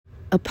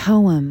A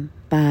poem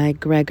by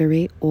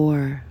Gregory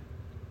Orr.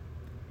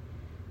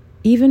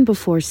 Even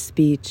before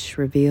speech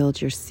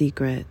revealed your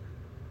secret,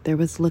 there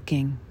was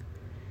looking.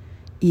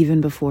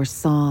 Even before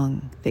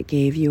song that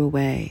gave you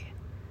away,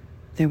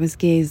 there was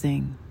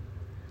gazing.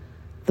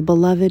 The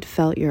beloved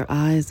felt your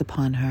eyes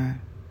upon her.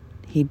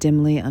 He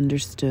dimly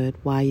understood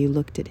why you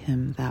looked at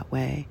him that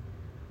way.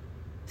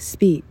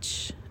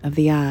 Speech of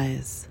the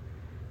eyes,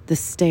 the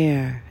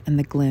stare and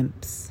the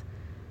glimpse,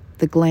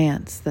 the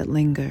glance that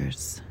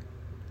lingers.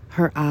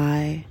 Her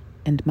eye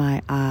and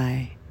my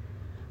eye,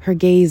 her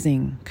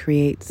gazing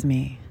creates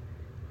me.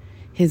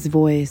 His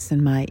voice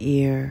in my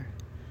ear,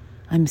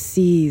 I'm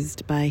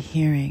seized by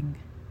hearing.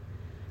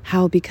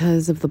 How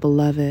because of the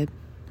beloved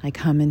I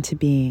come into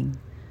being.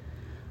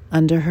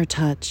 Under her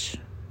touch,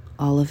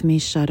 all of me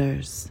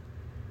shudders.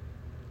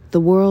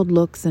 The world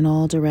looks in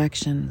all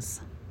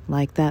directions,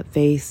 like that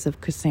vase of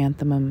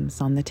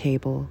chrysanthemums on the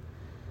table.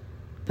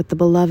 But the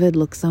beloved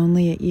looks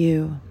only at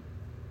you.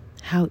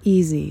 How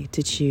easy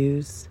to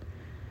choose.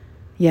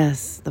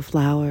 Yes, the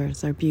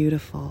flowers are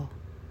beautiful,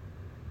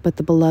 but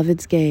the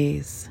beloved's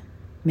gaze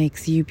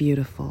makes you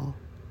beautiful,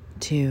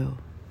 too.